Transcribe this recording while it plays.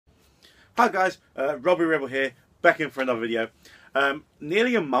Hi guys, Robbie Rebel here, back in for another video.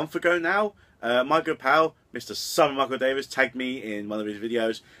 Nearly a month ago now, my good pal, Mr. Simon Michael Davis, tagged me in one of his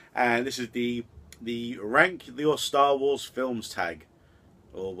videos, and this is the Rank Your Star Wars Films tag,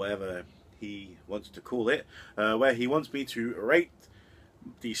 or whatever he wants to call it, where he wants me to rate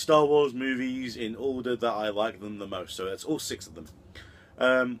the Star Wars movies in order that I like them the most. So that's all 6 of them.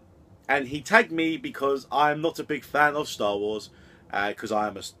 And he tagged me because I'm not a big fan of Star Wars, because I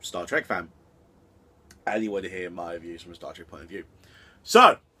am a Star Trek fan. And he wanted to hear my views from a Star Trek point of view.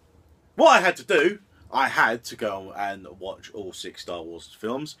 So, what I had to do, I had to go and watch all 6 Star Wars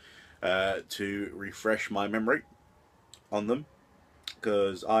films to refresh my memory on them.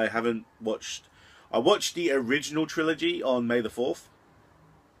 Because I haven't watched... I watched the original trilogy on May the 4th.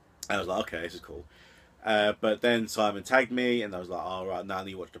 And I was like, okay, this is cool. But then Simon tagged me, and I was like, all right, now I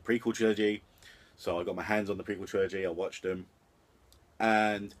need to watch the prequel trilogy. So I got my hands on the prequel trilogy, I watched them.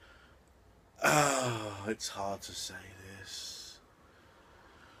 And it's hard to say this,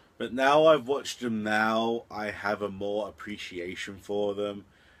 but now I've watched them, now I have a more appreciation for them,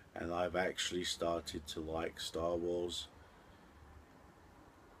 and I've actually started to like Star Wars.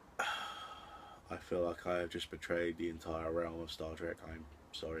 I feel like I have just betrayed the entire realm of Star Trek. I'm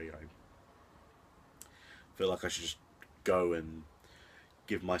sorry. I feel like I should just go and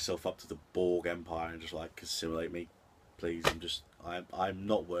give myself up to the Borg Empire and just like assimilate me. Please, I'm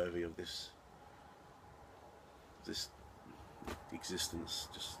not worthy of this existence.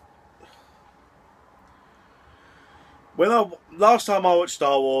 Just last time I watched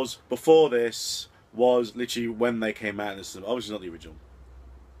Star Wars before this was literally when they came out in the cinema. Obviously not the original.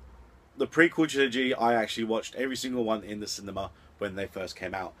 The prequel trilogy, I actually watched every single one in the cinema when they first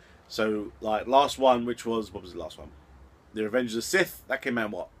came out. So like last one, which was, what was the last one? The Revenge of the Sith, that came out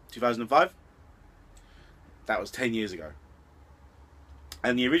in what, 2005? That was 10 years ago.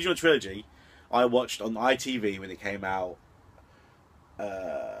 And the original trilogy I watched on ITV when it came out.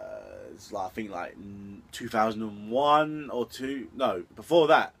 It's like, I think like 2001 or 2. No, before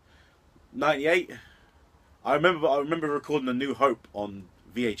that, 98. I remember recording A New Hope on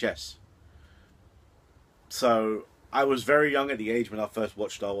VHS. So I was very young at the age when I first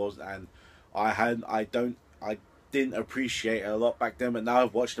watched Star Wars, and I didn't appreciate it a lot back then, but now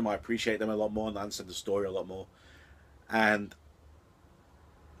I've watched them, I appreciate them a lot more, and I understand the story a lot more. And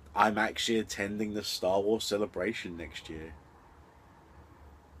I'm actually attending the Star Wars Celebration next year.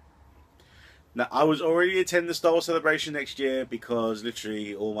 Now, I was already attending the Star Wars Celebration next year because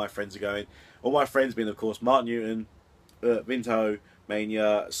literally all my friends are going. All my friends being, of course, Mark Newton, Vinto,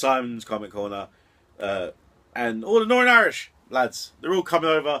 Mania, Simon's Comic Corner, and all the Northern Irish lads. They're all coming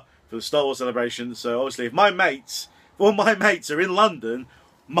over for the Star Wars Celebration. So obviously, if all my mates are in London,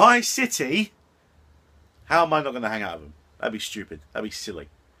 my city, how am I not going to hang out with them? That'd be stupid. That'd be silly.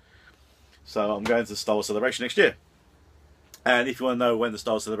 So I'm going to the Star Wars Celebration next year. And if you want to know when the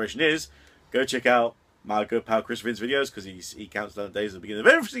Star Wars Celebration is, go check out my good pal Chris Vin's videos, because he counts down the days at the beginning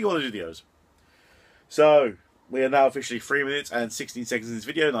of every single one of his videos. So we are now officially 3 minutes and 16 seconds in this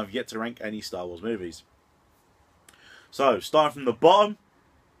video, and I've yet to rank any Star Wars movies. So starting from the bottom,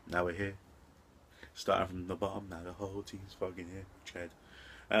 now we're here. Starting from the bottom, now the whole team's fucking here. Chad.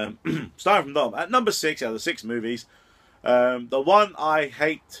 Starting from the bottom, at number 6 out of the 6 movies, the one I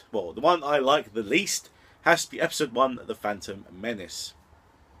hate, well, the one I like the least, has to be Episode 1, The Phantom Menace.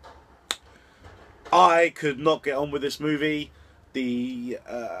 I could not get on with this movie. The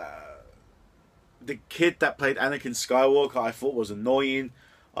kid that played Anakin Skywalker I thought was annoying.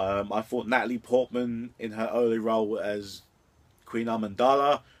 I thought Natalie Portman in her early role as Queen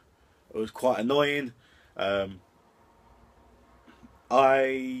Amidala was quite annoying. When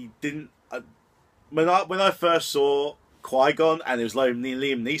I first saw Qui-Gon and it was like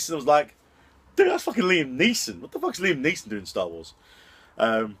Liam Neeson, I was like, dude, that's fucking Liam Neeson. What the fuck's Liam Neeson doing in Star Wars?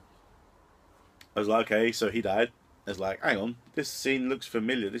 I was like, okay, so he died. I was like, hang on, this scene looks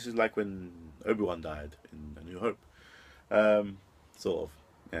familiar. This is like when Obi-Wan died in A New Hope. Sort of,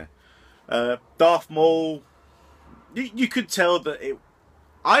 yeah. Darth Maul, you could tell that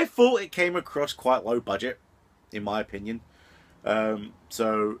I thought it came across quite low budget, in my opinion.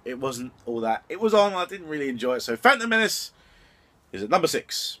 So it wasn't all that. It was on, I didn't really enjoy it. So Phantom Menace is at number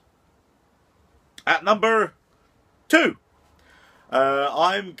 6. At number 2,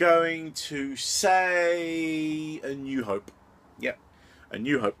 I'm going to say A New Hope. Yep, A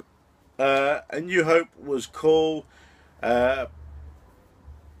New Hope. A New Hope was cool, but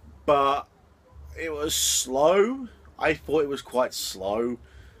it was slow. I thought it was quite slow,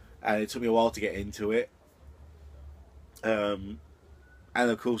 and it took me a while to get into it. And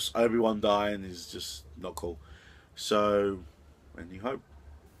of course, Obi-Wan dying is just not cool. So, A New Hope.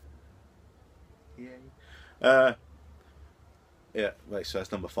 Yay. Yeah, wait, so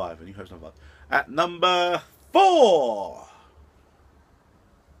that's number 5, and you hope's number 5. At number 4!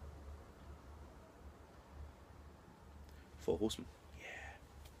 Four Horsemen. Yeah.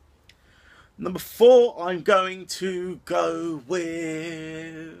 Number 4, I'm going to go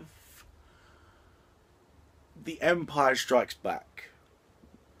with The Empire Strikes Back.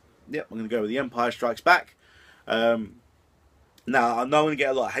 Yep, I'm going to go with The Empire Strikes Back. Now, I know I'm going to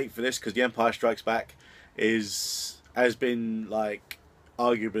get a lot of hate for this because The Empire Strikes Back has been like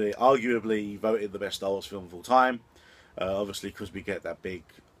arguably voted the best Star Wars film of all time. Obviously, because we get that big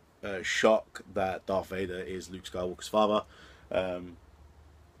shock that Darth Vader is Luke Skywalker's father, and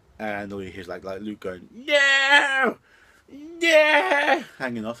all you hear is like Luke going, "No, yeah,"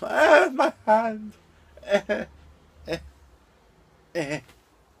 hanging off, my hand.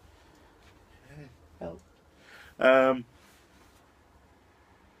 Help.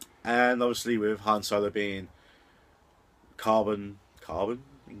 And obviously with Han Solo being carbon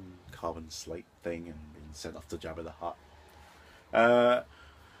slate thing and being sent off to Jabba the Hutt.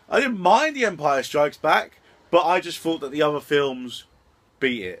 I didn't mind The Empire Strikes Back, but I just thought that the other films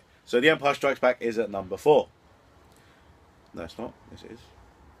beat it. So The Empire Strikes Back is at number 4. No, it's not. Yes, it is.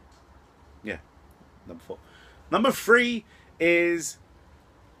 Yeah, number 4. Number 3 is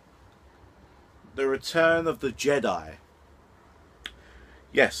The Return of the Jedi.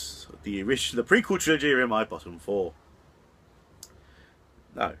 Yes, the prequel trilogy are in my bottom 4.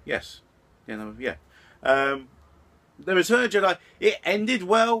 No, yes. Yeah, no, yeah. The Return of the Jedi, it ended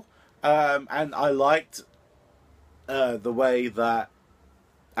well, and I liked the way that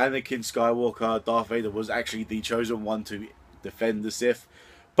Anakin Skywalker, Darth Vader, was actually the chosen one to defend the Sith.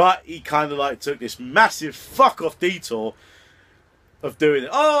 But he kind of like took this massive fuck off detour of doing it.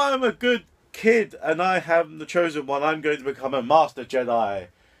 Oh, I'm a good kid and I am the chosen one. I'm going to become a Master Jedi.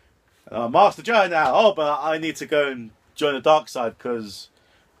 And I'm a Master Jedi now. Oh, but I need to go and join the dark side because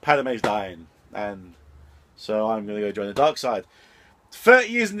Padme's dying. And so I'm going to go join the dark side. 30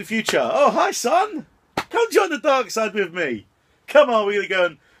 years in the future. Oh, hi, son. Come join the dark side with me. Come on, we're going to go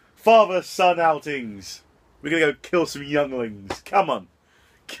on father-son outings. We're going to go kill some younglings. Come on.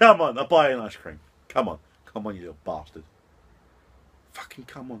 Come on. I'll buy you an ice cream. Come on. Come on, you little bastard. Fucking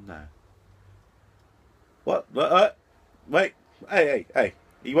come on now. What? Wait. Hey.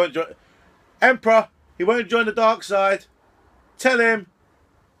 He won't join. Emperor, he won't join the dark side. Tell him.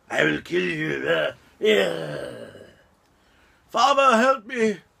 I will kill you. Yeah. Father, help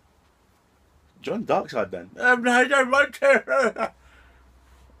me. Join the dark side then. I don't want to.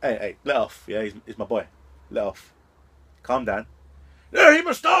 Hey, let off. Yeah, he's my boy. Let off. Calm down. No, he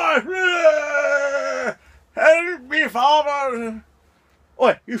must die. Help me, father.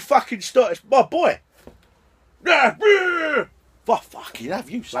 Oi, you fucking start. It's my boy. For fucking have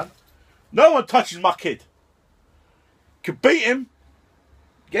you, son. No one touches my kid. Can beat him.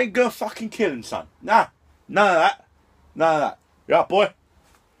 You ain't gonna fucking kill him, son. Nah. None of that. None of that. You up, boy?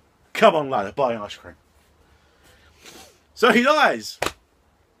 Come on, lad. I'll buy you ice cream. So he dies.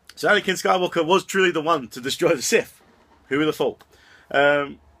 So Anakin Skywalker was truly the one to destroy the Sith. Who would have thought?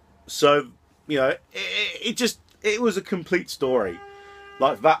 So, you know, it was a complete story.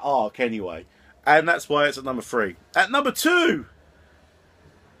 Like that arc, anyway. And that's why it's at number 3. At number 2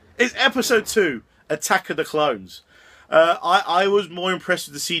 is Episode 2, Attack of the Clones. I was more impressed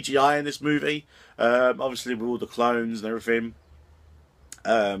with the CGI in this movie. Obviously with all the clones and everything.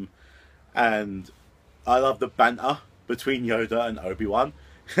 And I love the banter between Yoda and Obi-Wan.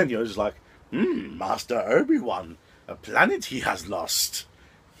 And Yoda's like, Master Obi-Wan, a planet he has lost.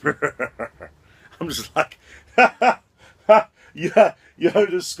 I'm just like, yeah,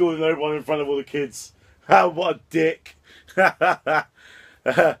 Yoda's schooling Obi-Wan in front of all the kids. What a dick.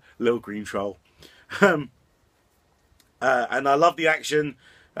 Little green troll. And I love the action.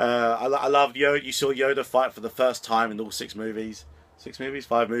 I love Yoda. You saw Yoda fight for the first time in all 6 movies. 6 movies?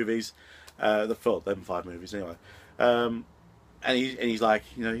 5 movies. Them 5 movies anyway. And he's like,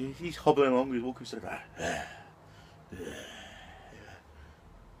 you know, he's hobbling along, he's walking sort of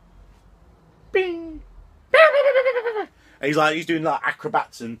bing. And he's doing like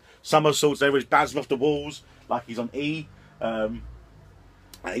acrobats and somersaults over, he's bouncing off the walls like he's on E. And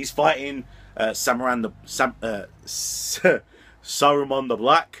he's fighting Saruman the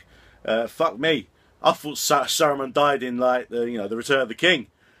Black. Fuck me. I thought Saruman died in like the Return of the King.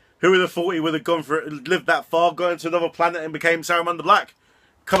 Who would have thought he would have gone for it, lived that far, gone into another planet and became Saruman the Black?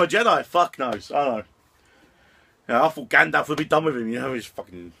 Become a Jedi? Fuck knows. I don't know. You know, I thought Gandalf would be done with him. You know, he's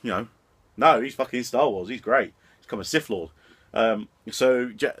fucking, no, he's fucking Star Wars. He's great. He's become a Sith Lord. So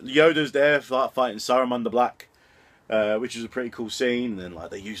Yoda's there fighting Saruman the Black, which is a pretty cool scene. And then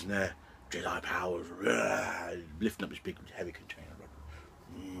like they're using their Jedi powers, lifting up this big heavy container.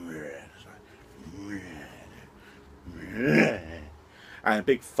 And a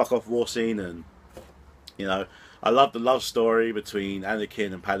big fuck off war scene, and you know, I love the love story between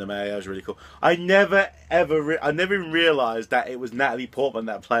Anakin and Padme. That was really cool. I never even realised that it was Natalie Portman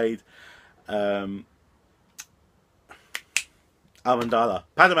that played Amidala.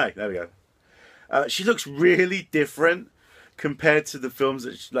 Padme. There we go. She looks really different compared to the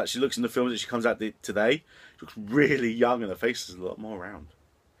films that she looks in the films that she comes out today. She looks really young, and her face is a lot more round.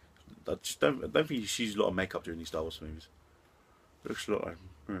 I don't think she used a lot of makeup during these Star Wars movies. Looks a lot like...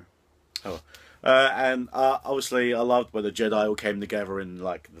 Oh. And obviously I loved when the Jedi all came together in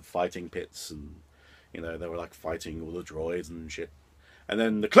like the fighting pits, and you know, they were like fighting all the droids and shit. And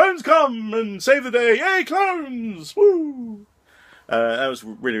then the clones come and save the day. Yay, clones! Woo! That was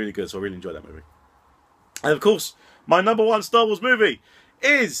really, really good, so I really enjoyed that movie. And of course, my #1 Star Wars movie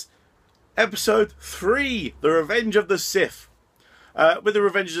is Episode 3, The Revenge of the Sith. With The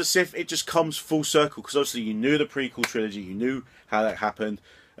Revenge of the Sith, it just comes full circle, because obviously you knew the prequel trilogy, you knew how that happened.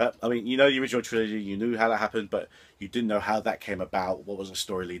 I mean, you know the original trilogy, you knew how that happened, but you didn't know how that came about, what was the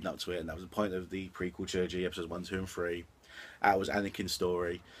story leading up to it, and that was the point of the prequel trilogy, episodes 1, 2, and 3. That was Anakin's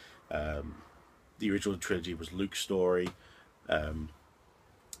story. The original trilogy was Luke's story.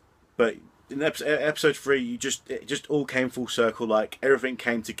 But in episode 3, it just all came full circle, like everything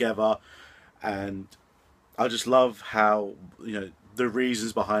came together, and I just love how, you know, the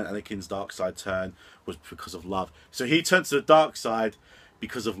reasons behind Anakin's dark side turn was because of love. So he turned to the dark side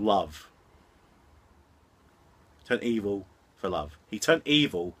because of love. Turned evil for love. He turned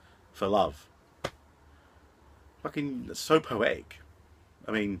evil for love. Fucking, that's so poetic.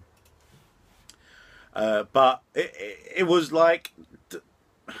 I mean, but it was like,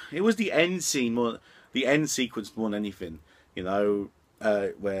 it was the end scene more, the end sequence more than anything. You know,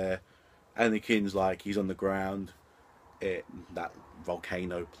 where Anakin's like, he's on the ground, that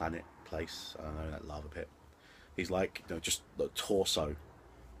volcano planet place, I don't know, that lava pit. He's like, you know, just the torso.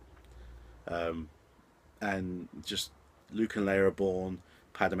 And just Luke and Leia are born,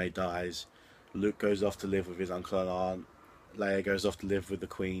 Padme dies, Luke goes off to live with his uncle and aunt, Leia goes off to live with the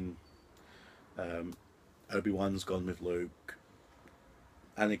Queen, Obi-Wan's gone with Luke,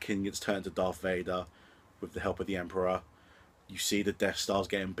 Anakin gets turned to Darth Vader with the help of the Emperor. You see the Death Stars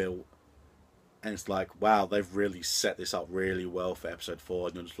getting built, and it's like, wow, they've really set this up really well for episode 4,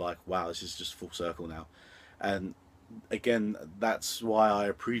 and it's like, wow, this is just full circle now. And again, that's why I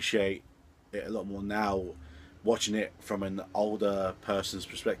appreciate it a lot more now, watching it from an older person's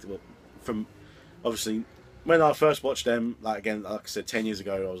perspective. From, obviously, when I first watched them, like I said, 10 years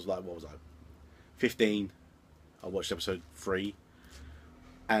ago, I was like, what was I, 15? I watched episode 3,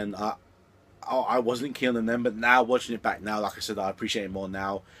 and I wasn't keen on them, but now watching it back now, like I said, I appreciate it more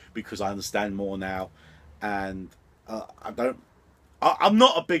now because I understand more now, and I'm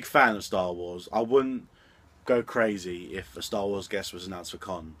not a big fan of Star Wars. I wouldn't go crazy if a Star Wars guest was announced for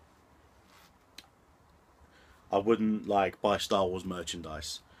con. I wouldn't like buy Star Wars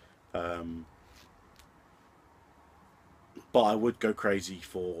merchandise, but I would go crazy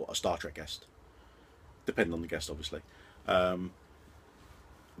for a Star Trek guest, depending on the guest, obviously.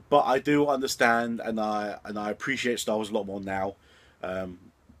 But I do understand, and I appreciate Star Wars a lot more now,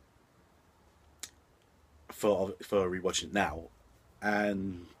 for rewatching it now,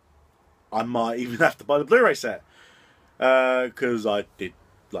 and I might even have to buy the Blu-ray set, because I did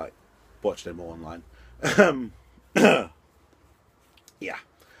like watch them all online. Yeah.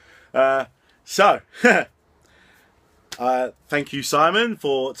 So thank you, Simon,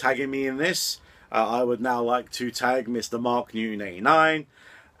 for tagging me in this. I would now like to tag Mr. Mark Newton 89,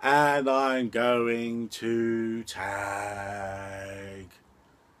 and I'm going to tag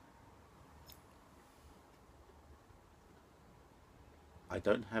I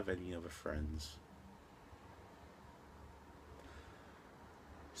don't have any other friends.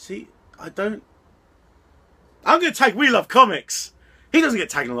 See, I'm going to tag We Love Comics. He doesn't get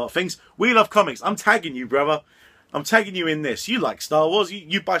tagged in a lot of things. We Love Comics. I'm tagging you, brother. I'm tagging you in this. You like Star Wars.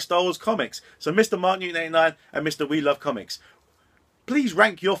 You buy Star Wars comics. So Mr. Mark Newton 89 and Mr. We Love Comics, please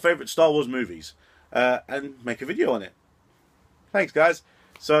rank your favourite Star Wars movies and make a video on it. Thanks, guys.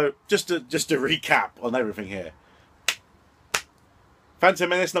 So just to recap on everything here. Phantom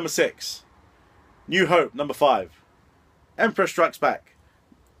Menace number 6. New Hope number 5. Emperor Strikes Back.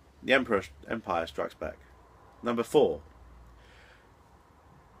 The Empire Strikes Back. Number 4.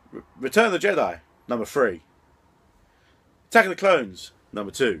 Return of the Jedi, number 3. Attack of the Clones,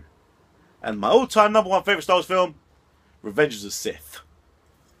 number 2. And my all-time #1 favourite Star Wars film, Revenge of the Sith.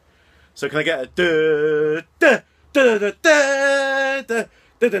 So can I get a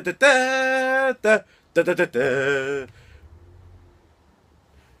Da da da da da da da da da.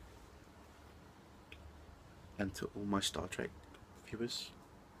 And to all my Star Trek viewers,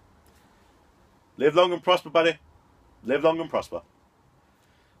 live long and prosper, buddy. Live long and prosper.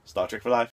 Star Trek for life.